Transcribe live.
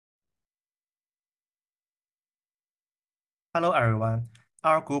Hello everyone.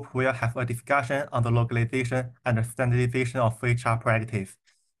 Our group will have a discussion on the localization and standardization of HR practice.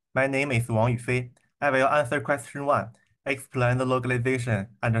 My name is Wang Yufei. I will answer question 1, explain the localization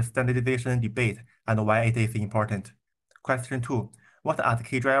and standardization debate and why it is important. Question 2, what are the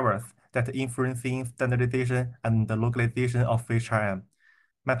key drivers that influencing standardization and the localization of HRM?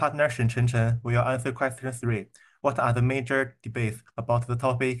 My partner Chenchen Shen will answer question 3, what are the major debates about the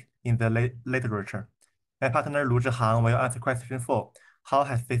topic in the literature? My partner Zhihang Lu will answer question 4. How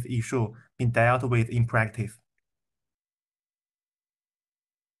has this issue been dealt with in practice?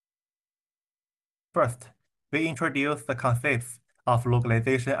 First, we introduce the concepts of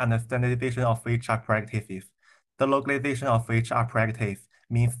localization and standardization of HR practices. The localization of HR practice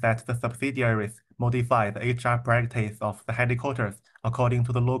means that the subsidiaries modify the HR practice of the headquarters according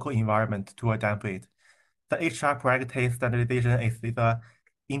to the local environment to adapt it. The HR practice standardization is the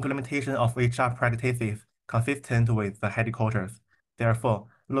implementation of HR practices consistent with the headquarters. Therefore,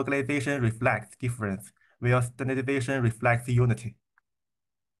 localization reflects difference, while standardization reflects unity.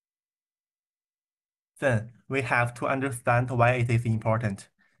 Then, we have to understand why it is important.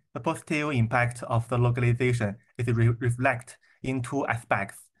 The positive impact of the localization is reflected in two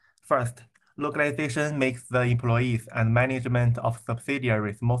aspects. First, localization makes the employees and management of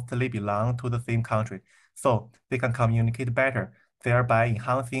subsidiaries mostly belong to the same country, so they can communicate better, thereby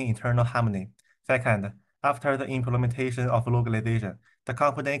enhancing internal harmony. Second, after the implementation of localization, the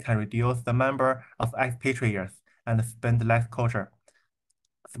company can reduce the number of expatriates and spend less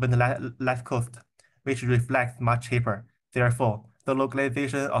cost, which reflects much cheaper. Therefore, the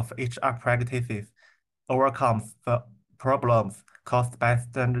localization of HR practices overcomes the problems caused by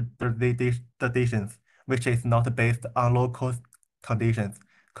standardizations, which is not based on local conditions,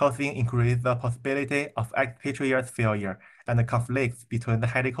 causing increase the possibility of expatriate failure and conflicts between the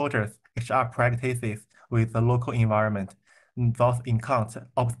headquarters HR practices with the local environment, thus encounter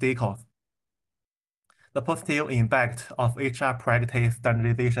obstacles. The positive impact of HR practice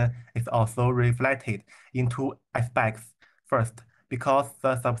standardization is also reflected in two aspects. First, because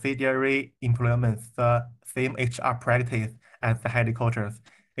the subsidiary implements the same HR practice as the headquarters,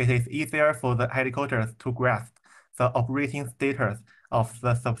 it is easier for the headquarters to grasp the operating status of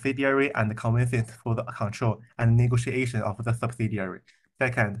the subsidiary and convinces for the control and negotiation of the subsidiary.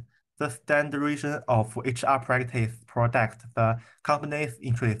 Second, the standardization of HR practice protects the company's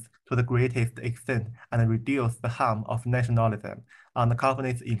interests to the greatest extent and reduce the harm of nationalism on the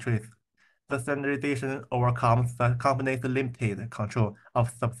company's interests. The standardization overcomes the company's limited control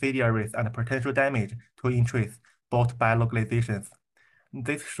of subsidiaries and potential damage to interests brought by localizations.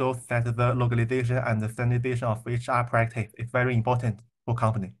 This shows that the localization and the standardization of HR practice is very important for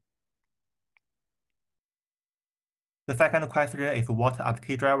company. The second question is what are the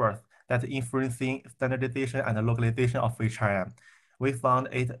key drivers that influencing standardization and localization of HRM? We found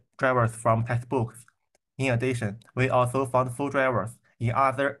 8 drivers from textbooks. In addition, we also found 4 drivers in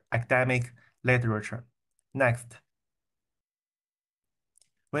other academic literature. Next,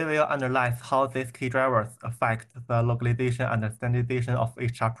 we will analyze how these key drivers affect the localization and standardization of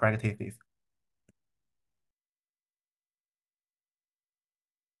HR practices.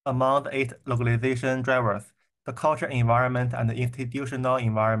 Among the 8 localization drivers, the culture environment and the institutional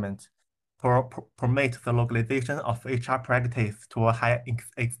environment permit the localization of HR practice to a high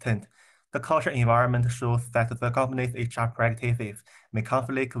extent. The culture environment shows that the company's HR practices may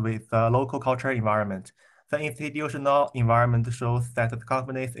conflict with the local culture environment. The institutional environment shows that the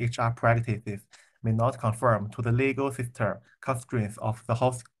company's HR practices may not conform to the legal system constraints of the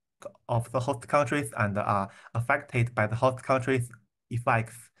host countries and are affected by the host country's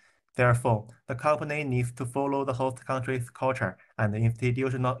effects. Therefore, the company needs to follow the host country's culture and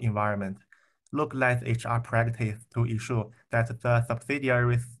institutional environment, localize HR practice to ensure that the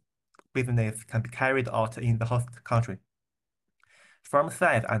subsidiary's business can be carried out in the host country. Firm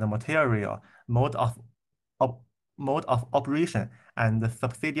size and material, mode of operation, and the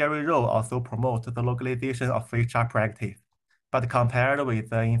subsidiary role also promote the localization of HR practice. But compared with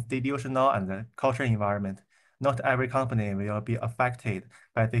the institutional and the cultural environment, not every company will be affected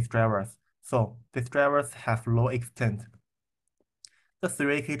by these drivers, so these drivers have low extent. The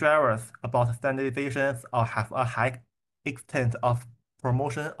 3 key drivers about standardizations or have a high extent of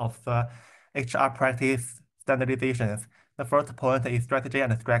promotion of the HR practice standardizations. The first point is strategy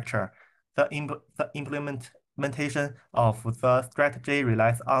and structure. The implementation of the strategy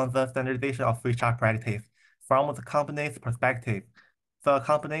relies on the standardization of HR practice. From the company's perspective, the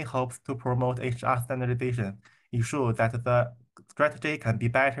company hopes to promote HR standardization, ensure that the strategy can be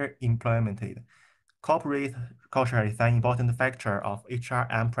better implemented. Corporate culture is an important factor of HR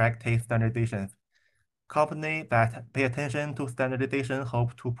and practice standardization. Companies that pay attention to standardization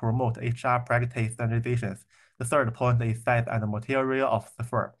hope to promote HR practice standardizations. The third point is size and material of the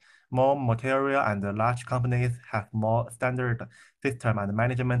firm. More material and large companies have more standard system and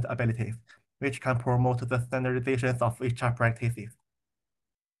management abilities, which can promote the standardizations of HR practices.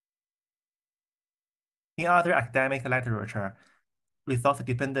 In other academic literature, resource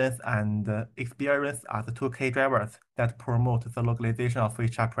dependence and experience are the two key drivers that promote the localization of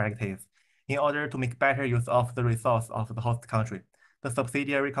HR practice. In order to make better use of the resource of the host country, the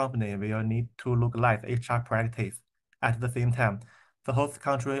subsidiary company will need to localize HR practice. At the same time, the host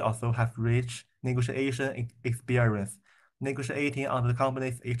country also has rich negotiation experience, negotiating on the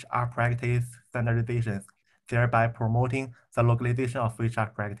company's HR practice standardizations, thereby promoting the localization of HR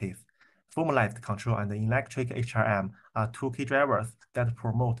practice. Formalized control and electric HRM are two key drivers that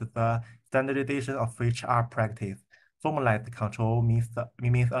promote the standardization of HR practice. Formalized control means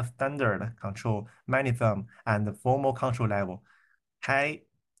a standard control mechanism and formal control level. Higher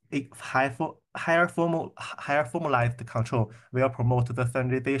formalized control will promote the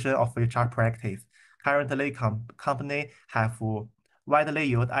standardization of HR practice. Currently, companies have widely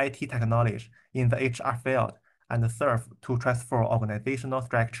used IT technology in the HR field and serve to transform organizational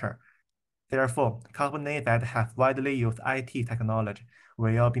structure. Therefore, companies that have widely used IT technology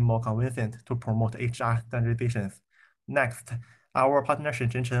will be more convincing to promote HR standardizations. Next, our partner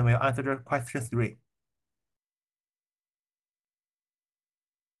Chenchen Shen will answer question 3.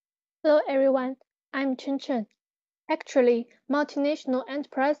 Hello everyone, I'm Chenchen. Actually, multinational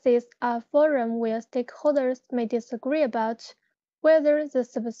enterprises are a forum where stakeholders may disagree about whether the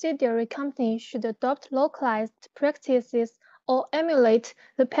subsidiary company should adopt localized practices or emulate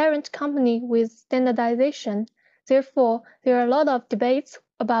the parent company with standardization. Therefore, there are a lot of debates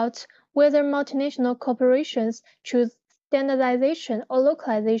about whether multinational corporations choose standardization or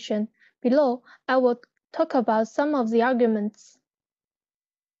localization. Below, I will talk about some of the arguments.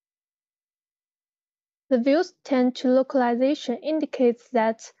 The views tend to localization indicates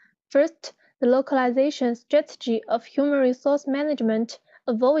that, first, the localization strategy of human resource management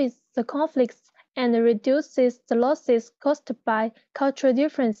avoids the conflicts and reduces the losses caused by cultural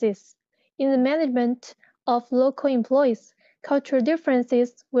differences. In the management of local employees, cultural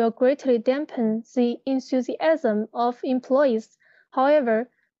differences will greatly dampen the enthusiasm of employees. However,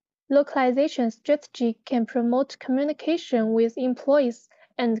 localization strategy can promote communication with employees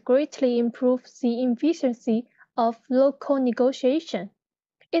and greatly improve the efficiency of local negotiation.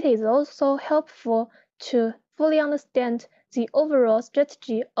 It is also helpful to fully understand the overall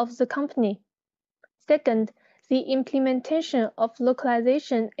strategy of the company. Second, the implementation of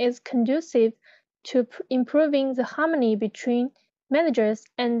localization is conducive to improving the harmony between managers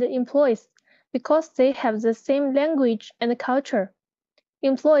and employees because they have the same language and culture.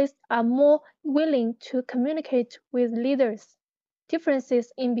 Employees are more willing to communicate with leaders.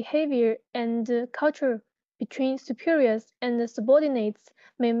 Differences in behavior and culture between superiors and subordinates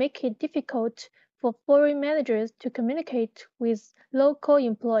may make it difficult for foreign managers to communicate with local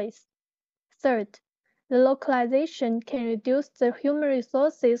employees. Third, the localization can reduce the human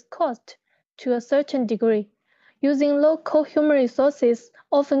resources cost to a certain degree. Using local human resources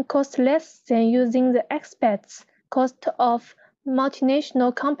often costs less than using the expats cost of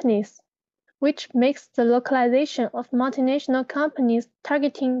multinational companies, which makes the localization of multinational companies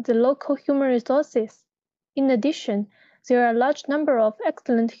targeting the local human resources. In addition, there are a large number of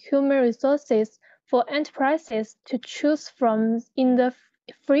excellent human resources for enterprises to choose from in the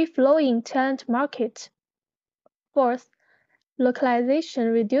free-flowing talent market. Fourth, localization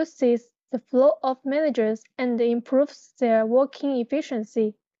reduces the flow of managers and improves their working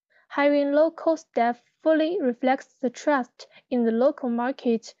efficiency. Hiring local staff fully reflects the trust in the local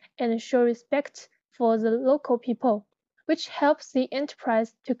market and shows respect for the local people, which helps the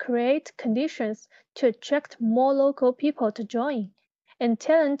enterprise to create conditions to attract more local people to join, and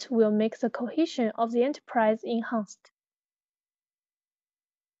talent will make the cohesion of the enterprise enhanced.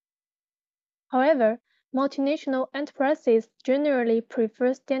 However, multinational enterprises generally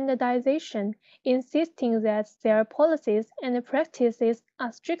prefer standardization, insisting that their policies and practices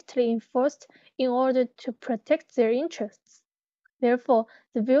are strictly enforced in order to protect their interests. Therefore,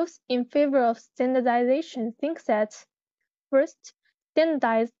 the views in favor of standardization think that, first,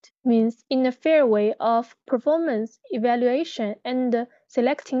 standardized means in a fair way of performance evaluation and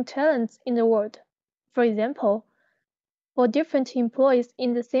selecting talents in the world. For example, for different employees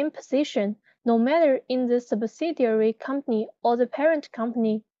in the same position, no matter in the subsidiary company or the parent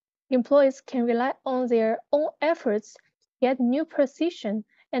company, employees can rely on their own efforts to get new positions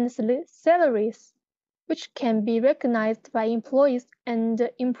and salaries, which can be recognized by employees and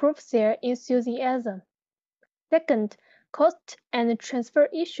improve their enthusiasm. Second, cost and transfer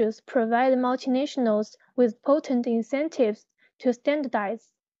issues provide multinationals with potent incentives to standardize.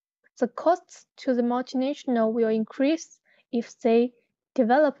 The costs to the multinational will increase if they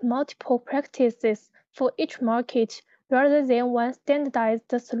develop multiple practices for each market rather than one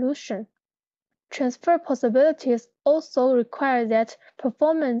standardized solution. Transfer possibilities also require that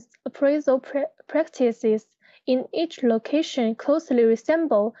performance appraisal practices in each location closely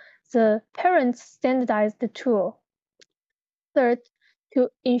resemble the parent's standardized tool. Third, to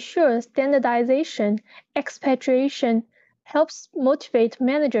ensure standardization, expatriation helps motivate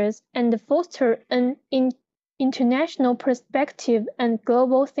managers and foster an international perspective and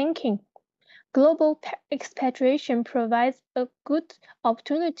global thinking. Global expatriation provides a good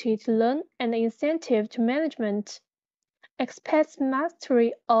opportunity to learn and incentive to management. Expats'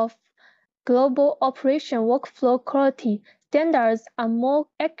 mastery of global operation workflow quality standards are more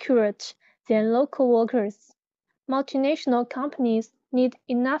accurate than local workers. Multinational companies need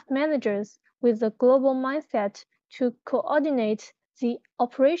enough managers with a global mindset to coordinate the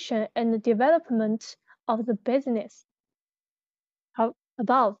operation and development of the business.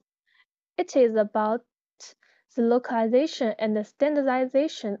 Above, it is about the localization and the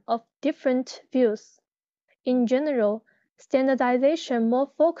standardization of different views. In general, standardization more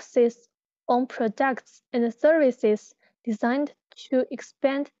focuses on products and services designed to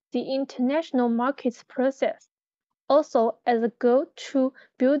expand the international markets process, also as a goal to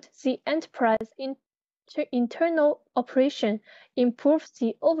build the enterprise internal operation, improve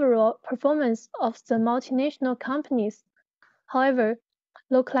the overall performance of the multinational companies. However,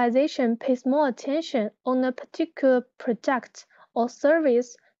 localization pays more attention on a particular product or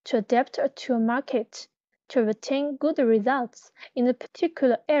service to adapt to a market to retain good results in a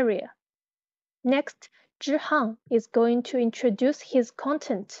particular area. Next, Zhihang is going to introduce his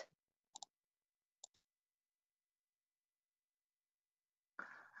content.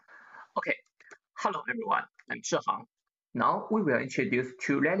 Okay, hello everyone, I'm Zhihang. Now we will introduce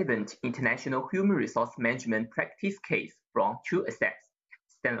two relevant international human resource management practice cases from two aspects,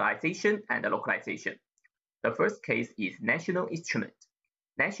 standardization and localization. The first case is National Instrument.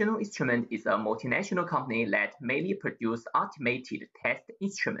 National Instrument is a multinational company that mainly produces automated test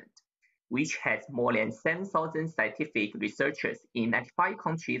instruments, which has more than 7,000 scientific researchers in 95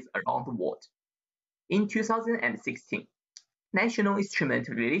 countries around the world. In 2016, National Instrument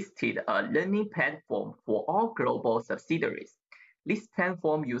released a learning platform for all global subsidiaries. This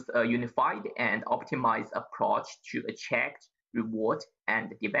platform uses a unified and optimized approach to attract, reward,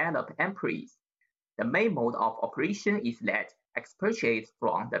 and develop employees. The main mode of operation is that expatriates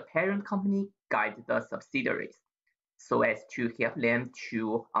from the parent company guide the subsidiaries, so as to help them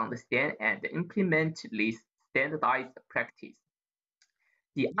to understand and implement this standardized practice.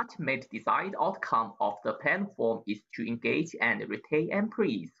 The ultimate desired outcome of the platform is to engage and retain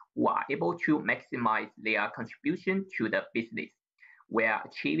employees who are able to maximize their contribution to the business while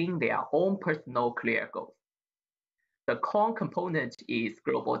achieving their own personal career goals. The core component is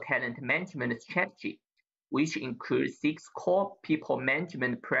global talent management strategy, which includes 6 core people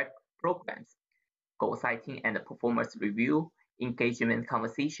management programs: goal setting and performance review, engagement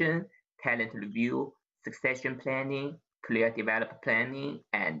conversation, talent review, succession planning, career development planning,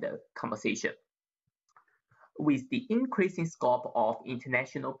 and compensation. With the increasing scope of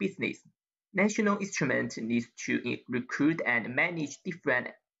international business, National Instrument needs to recruit and manage different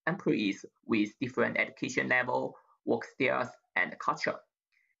employees with different education level, work styles, and culture.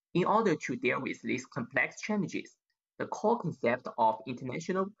 In order to deal with these complex challenges, the core concept of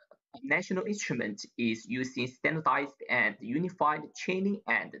National Instrument is using standardized and unified training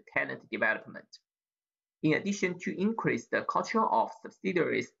and talent development. In addition to increase the culture of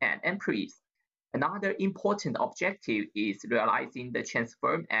subsidiaries and employees, another important objective is realizing the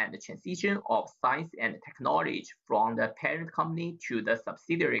transfer and transition of science and technology from the parent company to the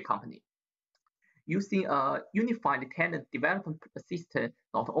subsidiary company. Using a unified talent development system,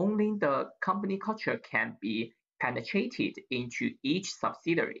 not only the company culture can be penetrated into each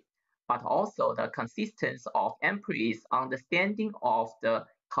subsidiary, but also the consistency of employees' understanding of the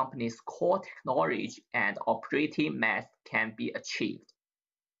company's core technology and operating methods can be achieved.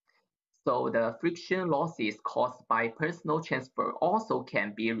 So the friction losses caused by personal transfer also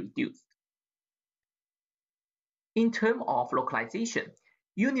can be reduced. In terms of localization,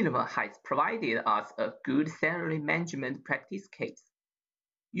 Unilever has provided us a good salary management practice case.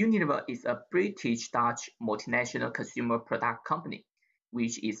 Unilever is a British-Dutch multinational consumer product company,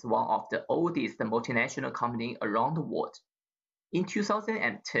 which is one of the oldest multinational companies around the world. In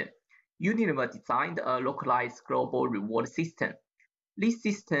 2010, Unilever designed a localized global reward system. This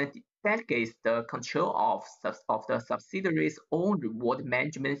system delegates the control of the subsidiary's own reward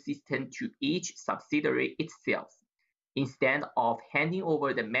management system to each subsidiary itself, instead of handing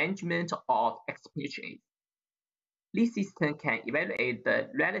over the management of expenditures. This system can evaluate the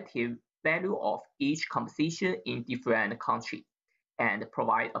relative value of each compensation in different countries and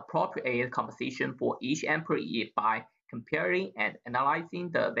provide appropriate compensation for each employee by comparing and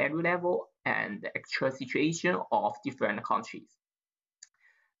analyzing the value level and actual situation of different countries.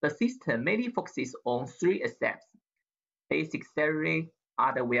 The system mainly focuses on three aspects: basic salary,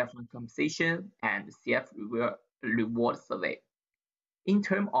 other welfare compensation, and self-reward survey. In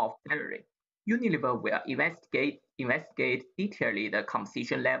terms of salary, Unilever will investigate detailedly the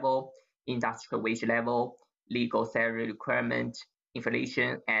compensation level, industrial wage level, legal salary requirement,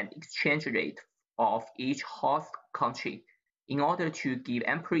 inflation, and exchange rate of each host country in order to give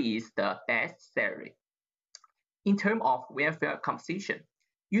employees the best salary. In terms of welfare compensation,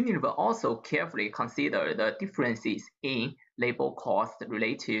 Unilever also carefully consider the differences in labor costs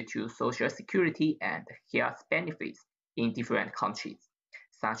related to social security and health benefits in different countries,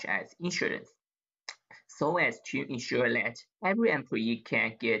 such as insurance, so as to ensure that every employee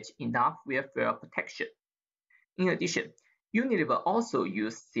can get enough welfare protection. In addition, Unilever also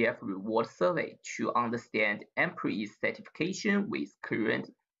used self-reward survey to understand employees' satisfaction with current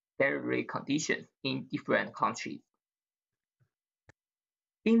salary conditions in different countries.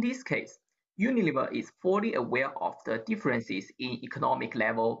 In this case, Unilever is fully aware of the differences in economic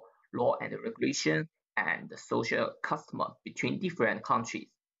level, law and regulation, and social custom between different countries.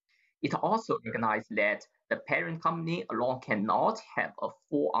 It also recognizes that the parent company alone cannot have a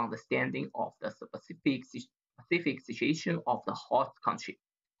full understanding of the specific situation of the host country.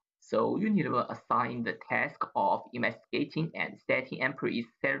 So Unilever assigned the task of investigating and setting employees'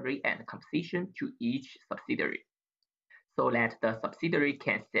 salary and compensation to each subsidiary, so that the subsidiary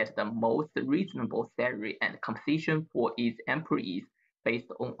can set the most reasonable salary and compensation for its employees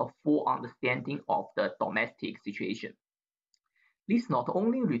based on a full understanding of the domestic situation. This not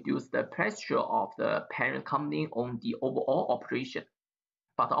only reduces the pressure of the parent company on the overall operation,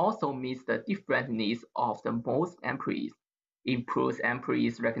 but also meets the different needs of the most employees, improves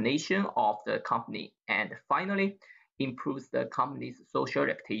employees' recognition of the company, and finally, improves the company's social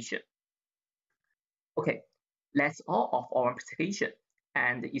reputation. Okay, that's all of our presentation,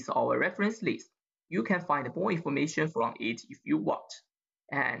 and it's our reference list. You can find more information from it if you want.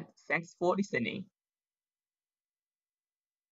 And thanks for listening.